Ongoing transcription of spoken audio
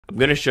I'm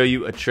going to show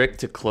you a trick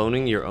to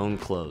cloning your own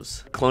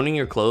clothes. Cloning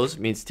your clothes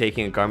means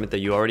taking a garment that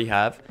you already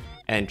have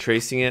and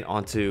tracing it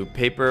onto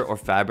paper or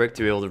fabric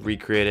to be able to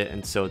recreate it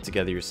and sew it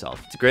together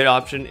yourself. It's a great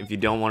option if you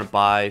don't want to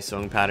buy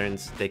sewing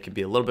patterns. They could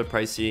be a little bit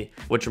pricey,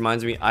 which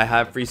reminds me, I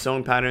have free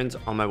sewing patterns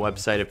on my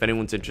website if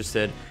anyone's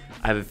interested.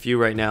 I have a few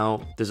right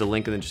now. There's a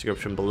link in the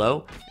description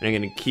below, and I'm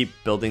going to keep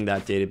building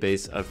that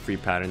database of free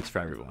patterns for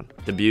everyone.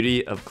 The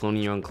beauty of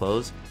cloning your own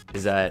clothes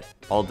is that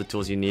all the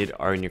tools you need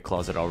are in your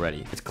closet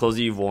already. It's clothes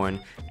that you've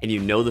worn, and you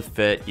know the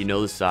fit, you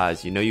know the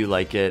size, you know you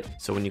like it.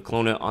 So when you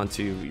clone it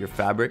onto your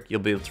fabric, you'll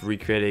be able to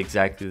recreate it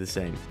exactly the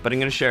same. But I'm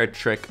going to share a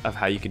trick of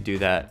how you could do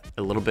that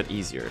a little bit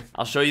easier.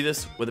 I'll show you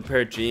this with a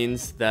pair of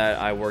jeans that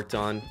I worked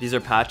on. These are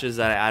patches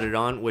that I added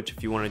on, which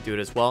if you want to do it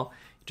as well,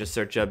 just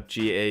search up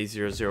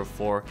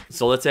GA004.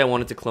 So let's say I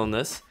wanted to clone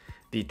this.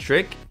 The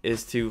trick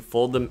is to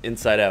fold them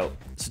inside out.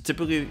 So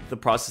typically the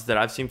process that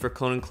I've seen for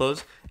cloning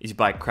clothes is you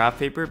buy craft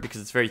paper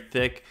because it's very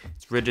thick,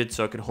 it's rigid,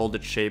 so it can hold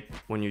its shape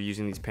when you're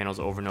using these panels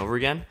over and over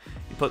again.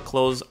 You put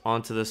clothes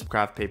onto this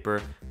craft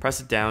paper, press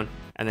it down,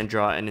 and then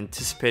draw an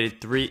anticipated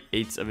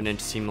 3/8 of an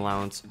inch seam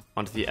allowance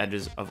onto the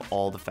edges of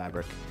all the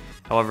fabric.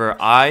 However,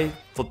 I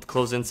flip the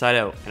clothes inside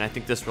out, and I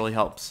think this really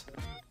helps.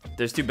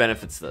 There's two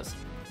benefits to this.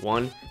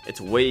 One,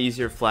 it's way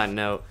easier to flatten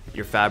out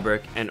your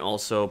fabric and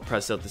also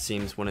press out the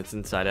seams when it's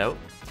inside out.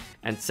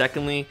 And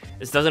secondly,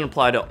 this doesn't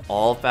apply to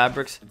all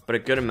fabrics, but a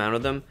good amount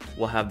of them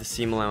will have the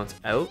seam allowance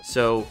out.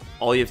 So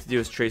all you have to do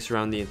is trace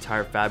around the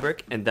entire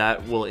fabric, and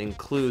that will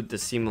include the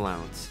seam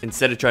allowance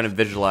instead of trying to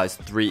visualize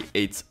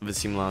 3/8 of a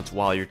seam allowance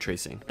while you're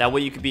tracing. That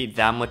way you can be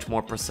that much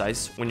more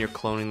precise when you're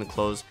cloning the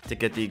clothes to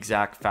get the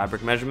exact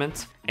fabric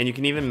measurements. And you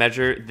can even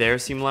measure their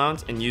seam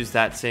allowance and use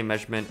that same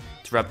measurement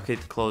to replicate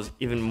the clothes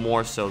even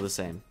more so the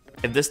same.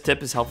 If this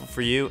tip is helpful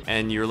for you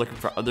and you're looking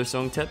for other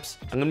sewing tips,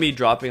 I'm going to be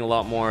dropping a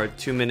lot more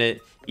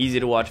 2-minute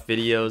easy to watch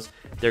videos.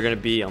 They're going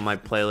to be on my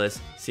playlist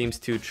Seems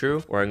Too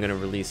True, where I'm going to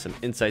release some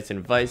insights and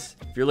advice.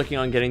 If you're looking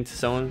on getting to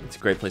sewing, it's a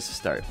great place to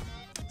start.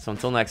 So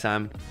until next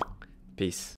time, peace.